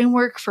a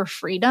framework for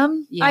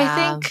freedom, I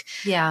think.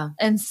 Yeah.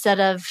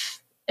 Instead of,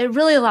 it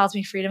really allows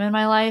me freedom in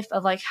my life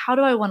of like, how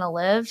do I want to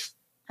live?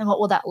 And what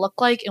will that look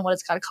like? And what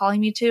is God calling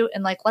me to?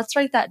 And like, let's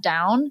write that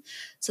down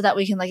so that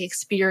we can like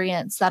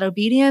experience that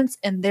obedience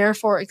and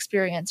therefore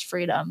experience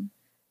freedom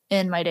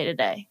in my day to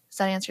day. Does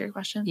that answer your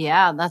question?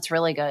 Yeah, that's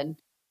really good.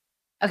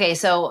 Okay,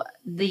 so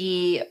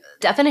the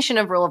definition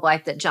of rule of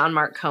life that John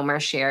Mark Comer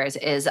shares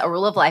is a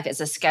rule of life is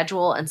a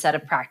schedule and set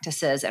of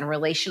practices and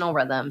relational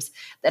rhythms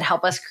that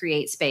help us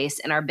create space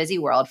in our busy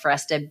world for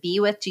us to be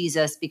with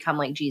Jesus, become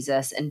like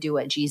Jesus, and do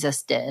what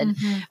Jesus did.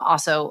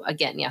 Also,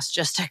 again, yes,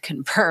 just to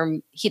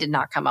confirm, he did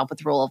not come up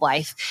with rule of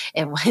life.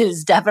 It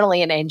was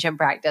definitely an ancient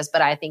practice,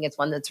 but I think it's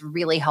one that's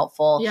really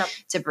helpful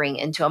to bring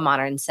into a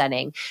modern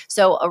setting.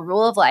 So a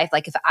rule of life,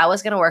 like if I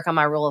was going to work on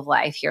my rule of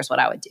life, here's what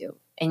I would do.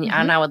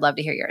 And I would love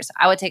to hear yours.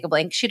 I would take a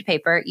blank sheet of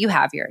paper. You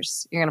have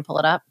yours. You're going to pull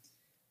it up.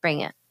 Bring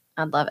it.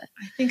 I'd love it.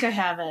 I think I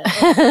have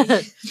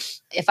it.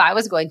 If I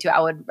was going to, I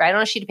would write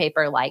on a sheet of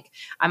paper, like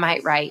I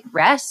might write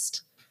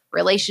rest,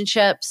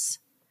 relationships,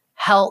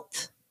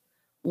 health,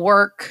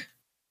 work,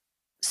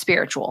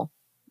 spiritual.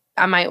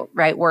 I might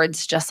write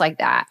words just like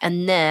that.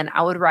 And then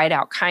I would write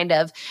out kind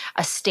of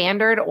a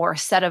standard or a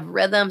set of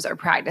rhythms or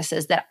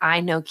practices that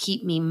I know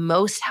keep me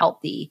most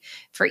healthy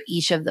for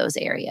each of those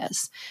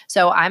areas.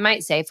 So I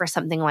might say for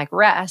something like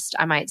rest,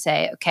 I might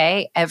say,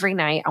 okay, every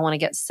night I want to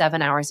get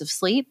 7 hours of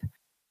sleep.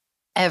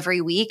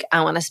 Every week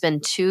I want to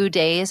spend 2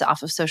 days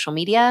off of social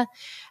media.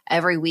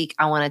 Every week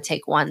I want to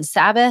take one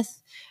Sabbath.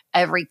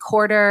 Every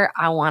quarter,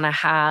 I want to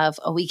have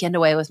a weekend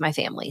away with my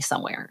family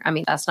somewhere. I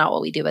mean, that's not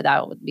what we do, but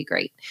that would be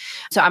great.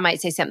 So I might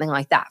say something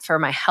like that. For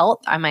my health,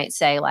 I might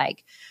say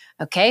like,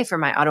 okay, for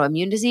my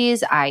autoimmune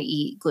disease, I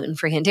eat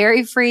gluten-free and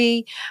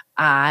dairy-free.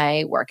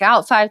 I work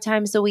out 5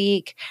 times a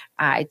week.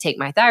 I take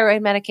my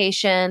thyroid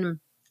medication.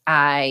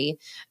 I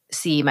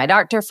see my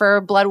doctor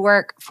for blood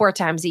work 4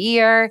 times a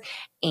year.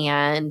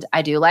 And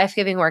I do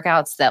life-giving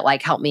workouts that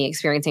like help me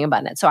experiencing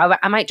abundance. So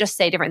I might just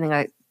say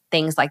different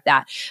things like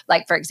that.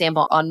 Like, for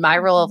example, on my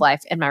rule of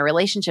life in my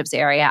relationships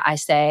area, I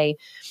say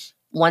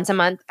once a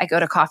month, I go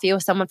to coffee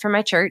with someone from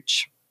my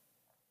church.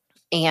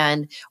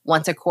 And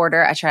once a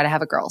quarter, I try to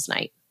have a girls'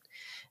 night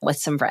with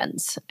some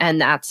friends.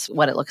 And that's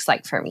what it looks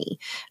like for me.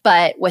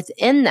 But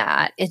within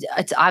that,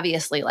 it's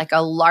obviously like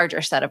a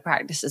larger set of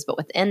practices. But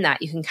within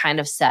that, you can kind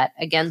of set,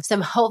 again,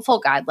 some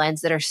hopeful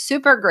guidelines that are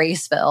super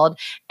grace-filled.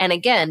 And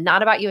again,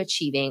 not about you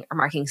achieving or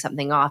marking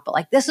something off, but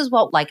like, this is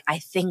what like I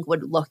think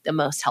would look the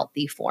most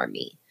healthy for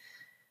me.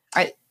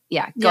 All right.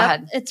 Yeah, go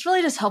ahead. It's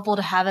really just helpful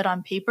to have it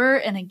on paper.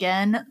 And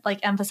again, like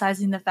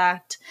emphasizing the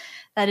fact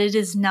that it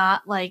is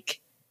not like,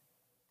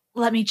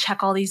 let me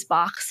check all these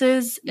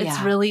boxes. It's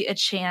really a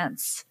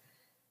chance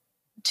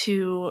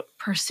to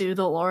pursue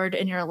the Lord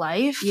in your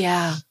life.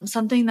 Yeah.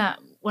 Something that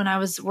when I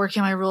was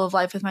working my rule of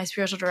life with my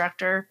spiritual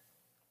director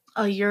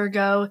a year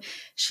ago,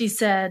 she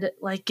said,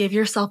 like, give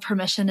yourself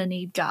permission to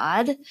need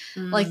God.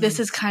 Like, this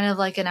is kind of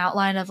like an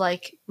outline of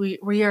like,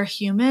 we are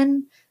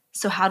human.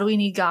 So how do we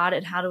need God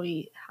and how do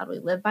we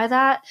live by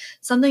that?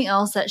 Something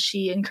else that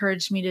she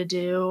encouraged me to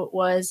do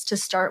was to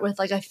start with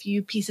like a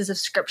few pieces of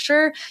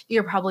scripture. You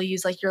could probably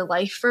use like your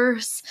life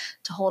verse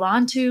to hold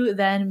on to,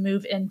 then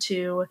move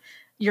into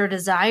your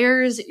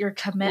desires, your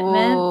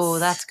commitments. Oh,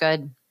 that's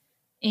good.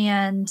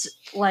 And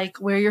like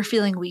where you're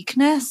feeling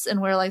weakness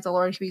and where like the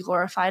Lord can be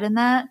glorified in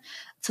that.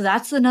 So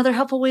that's another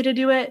helpful way to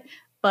do it.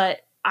 But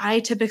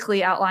I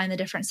typically outline the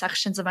different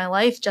sections of my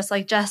life, just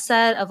like Jess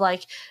said, of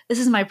like, this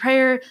is my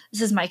prayer,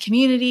 this is my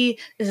community,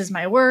 this is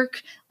my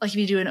work. Like if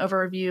you do an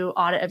overview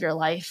audit of your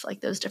life, like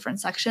those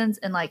different sections,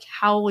 and like,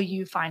 how will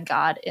you find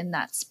God in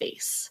that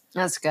space?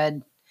 That's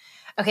good.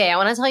 Okay, I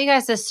want to tell you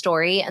guys this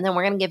story, and then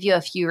we're going to give you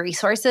a few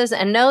resources.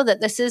 And know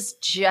that this is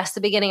just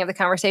the beginning of the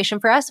conversation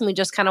for us, and we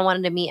just kind of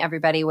wanted to meet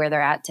everybody where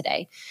they're at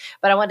today.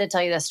 But I wanted to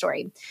tell you this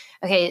story.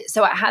 Okay,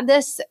 so I had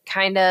this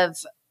kind of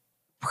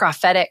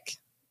prophetic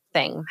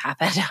thing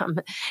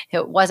happen.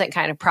 It wasn't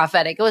kind of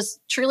prophetic. It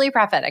was truly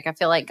prophetic. I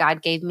feel like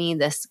God gave me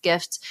this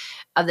gift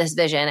of this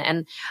vision.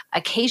 And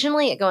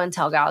occasionally at Go and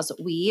Tell Gals,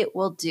 we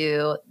will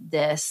do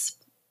this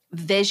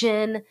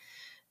vision.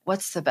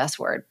 What's the best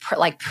word?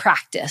 Like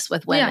practice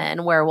with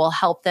women where we'll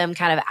help them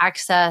kind of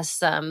access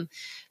some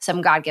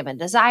God-given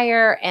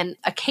desire. And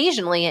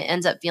occasionally it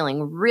ends up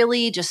feeling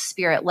really just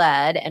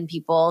spirit-led and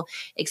people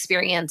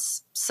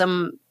experience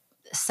some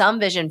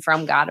vision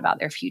from God about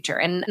their future.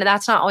 And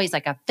that's not always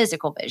like a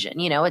physical vision,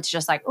 you know, it's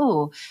just like,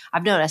 ooh,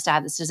 I've noticed I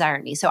have this desire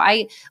in me. So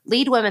I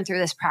lead women through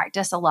this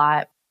practice a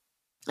lot.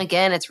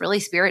 Again, it's really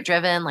spirit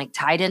driven, like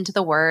tied into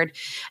the word,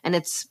 and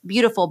it's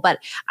beautiful, but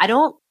I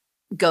don't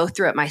go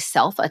through it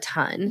myself a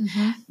ton.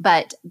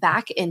 But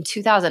back in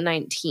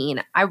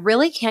 2019, I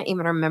really can't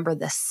even remember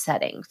the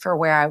setting for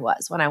where I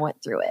was when I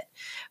went through it.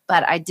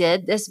 But I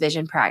did this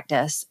vision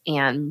practice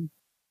and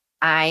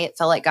I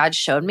felt like God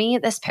showed me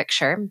this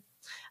picture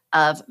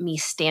of me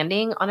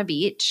standing on a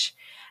beach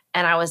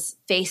and I was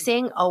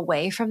facing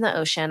away from the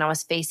ocean. I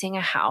was facing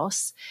a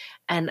house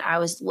and I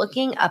was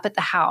looking up at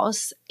the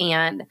house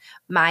and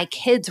my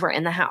kids were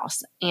in the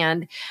house.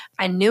 And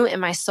I knew in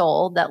my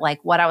soul that like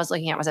what I was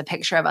looking at was a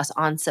picture of us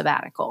on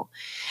sabbatical.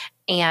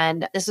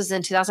 And this was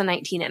in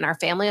 2019 and our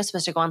family was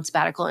supposed to go on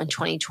sabbatical in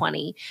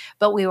 2020,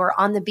 but we were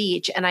on the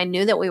beach and I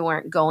knew that we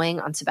weren't going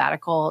on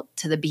sabbatical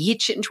to the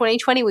beach in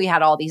 2020. We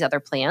had all these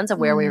other plans of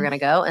where we were going to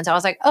go. And so I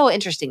was like, oh,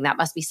 interesting. That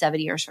must be 7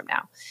 years from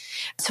now.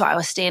 So I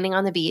was standing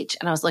on the beach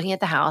and I was looking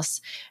at the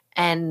house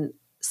and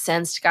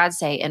sensed God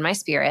say in my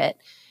spirit,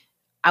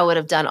 I would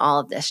have done all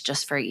of this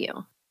just for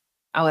you.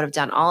 I would have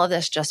done all of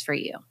this just for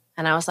you.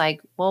 And I was like,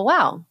 well,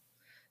 wow.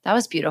 That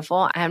was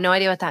beautiful. I have no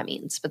idea what that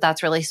means, but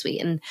that's really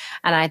sweet. And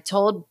I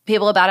told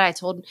people about it. I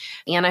told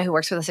Anna, who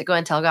works with us at Go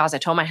and Tell Gals, I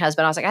told my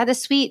husband, I was like, I had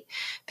this sweet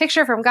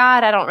picture from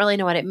God. I don't really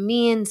know what it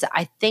means.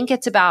 I think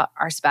it's about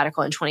our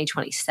sabbatical in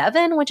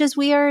 2027, which is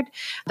weird.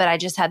 But I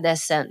just had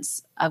this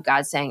sense of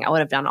God saying, I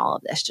would have done all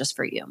of this just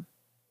for you.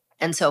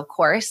 And so, of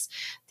course,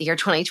 the year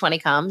 2020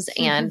 comes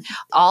and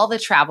all the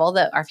travel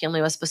that our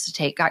family was supposed to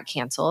take got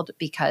canceled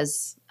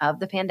because of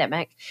the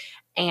pandemic.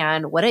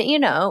 And wouldn't you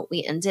know,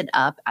 we ended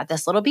up at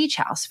this little beach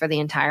house for the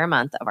entire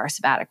month of our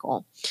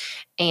sabbatical.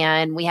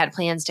 And we had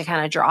plans to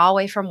kind of draw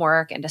away from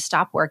work and to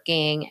stop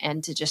working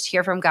and to just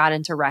hear from God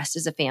and to rest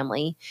as a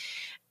family.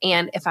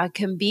 And if I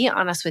can be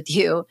honest with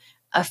you,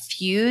 a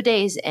few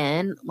days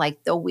in,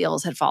 like the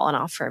wheels had fallen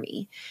off for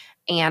me.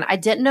 And I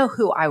didn't know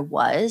who I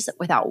was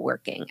without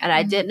working. And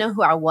I didn't know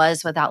who I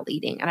was without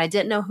leading. And I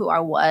didn't know who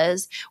I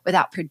was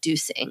without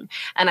producing.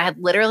 And I had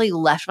literally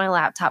left my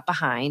laptop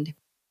behind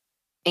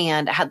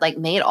and I had like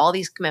made all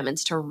these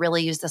commitments to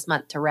really use this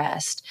month to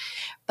rest.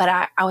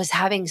 But I was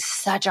having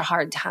such a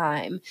hard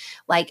time,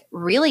 like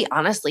really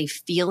honestly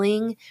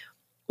feeling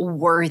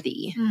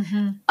worthy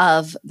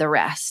of the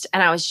rest.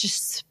 And I was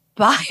just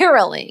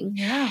spiraling.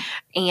 Yeah.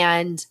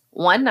 And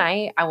one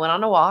night I went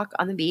on a walk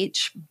on the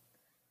beach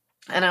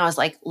and I was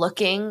like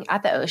looking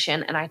at the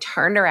ocean, and I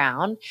turned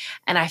around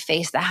and I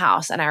faced the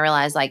house, and I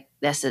realized like,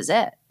 this is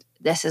it.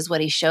 This is what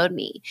he showed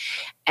me.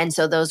 And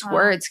so those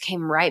words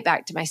came right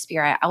back to my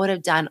spirit. I would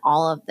have done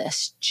all of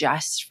this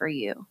just for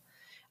you.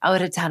 I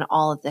would have done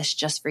all of this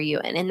just for you.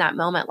 And in that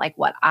moment, like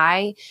what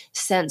I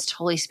sensed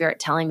Holy Spirit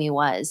telling me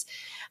was,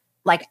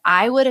 like,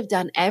 I would have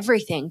done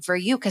everything for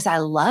you because I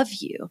love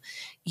you.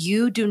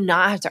 You do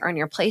not have to earn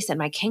your place in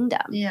my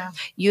kingdom. Yeah.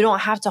 You don't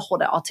have to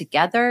hold it all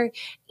together,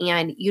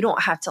 and you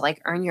don't have to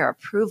like earn your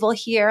approval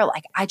here.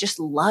 Like, I just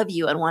love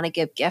you and want to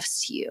give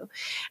gifts to you.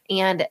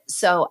 And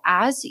so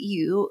as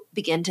you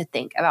begin to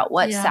think about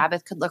what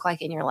Sabbath could look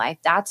like in your life,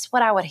 that's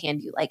what I would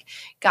hand you. Like,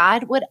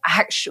 God would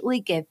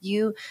actually give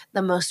you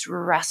the most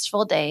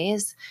restful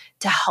days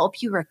to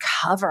help you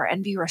recover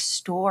and be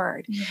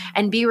restored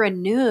and be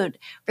renewed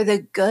for the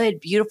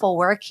good, beautiful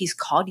work he's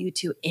called you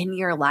to in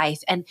your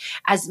life. And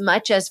as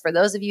much as for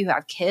those of you who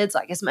have kids,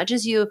 like as much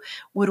as you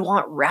would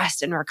want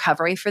rest and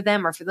recovery for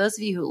them, or for those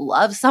of you who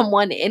love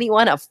someone,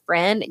 anyone, a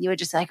friend, and you would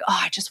just like, oh,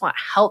 I just want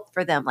help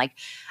for them. Like,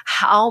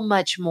 how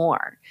much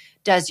more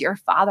does your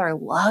Father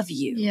love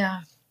you?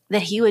 Yeah.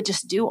 That he would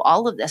just do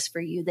all of this for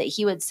you, that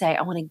he would say,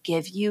 I want to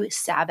give you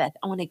Sabbath.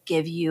 I want to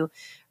give you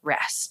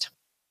rest.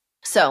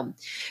 So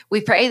we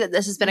pray that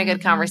this has been a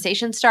good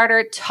conversation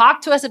starter.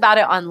 Talk to us about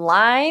it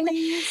online.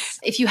 Please.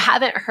 If you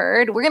haven't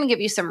heard, we're going to give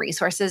you some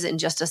resources in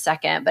just a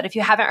second. But if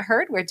you haven't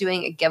heard, we're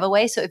doing a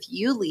giveaway. So if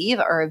you leave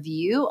a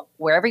review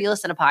wherever you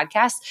listen to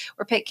podcasts,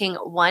 we're picking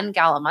one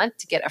gal a month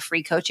to get a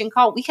free coaching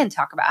call. We can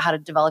talk about how to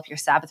develop your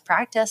Sabbath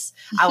practice.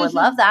 I would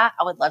love that.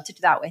 I would love to do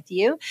that with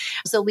you.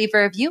 So leave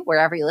a review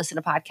wherever you listen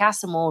to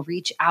podcasts, and we'll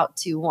reach out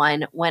to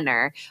one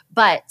winner.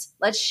 But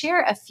let's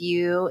share a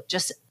few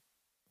just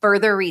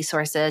further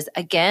resources.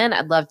 Again,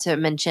 I'd love to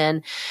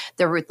mention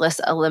The Ruthless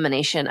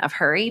Elimination of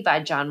Hurry by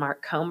John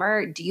Mark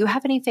Comer. Do you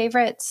have any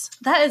favorites?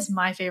 That is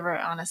my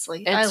favorite,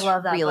 honestly. I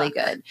love that really book.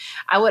 Good.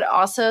 I would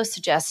also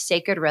suggest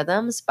Sacred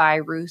Rhythms by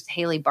Ruth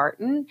Haley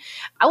Barton.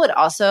 I would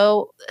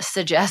also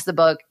suggest the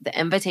book The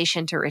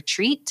Invitation to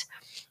Retreat,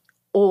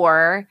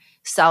 or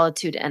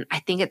Solitude, and I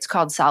think it's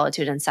called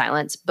Solitude and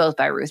Silence, both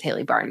by Ruth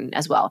Haley Barton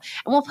as well.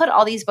 And we'll put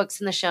all these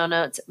books in the show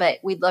notes, but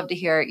we'd love to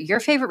hear your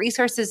favorite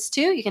resources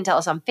too. You can tell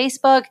us on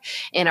Facebook,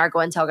 in our Go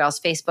and Tell Gals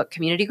Facebook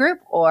community group,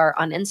 or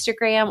on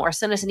Instagram, or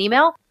send us an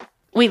email.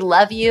 We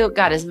love you.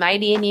 God is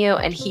mighty in you,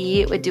 and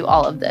he would do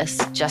all of this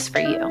just for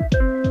you.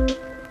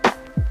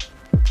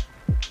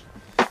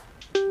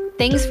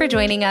 Thanks for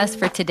joining us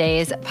for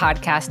today's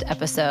podcast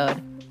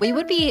episode. We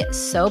would be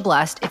so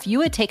blessed if you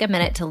would take a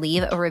minute to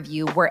leave a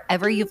review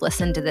wherever you've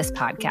listened to this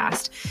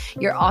podcast.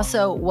 You're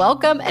also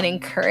welcome and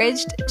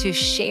encouraged to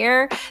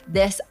share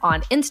this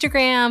on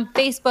Instagram,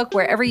 Facebook,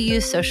 wherever you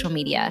use social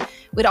media.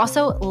 We'd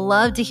also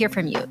love to hear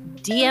from you.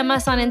 DM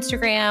us on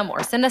Instagram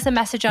or send us a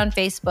message on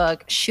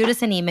Facebook, shoot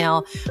us an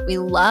email. We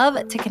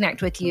love to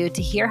connect with you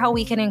to hear how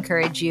we can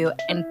encourage you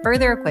and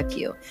further equip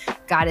you.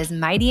 God is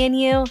mighty in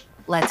you.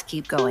 Let's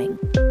keep going.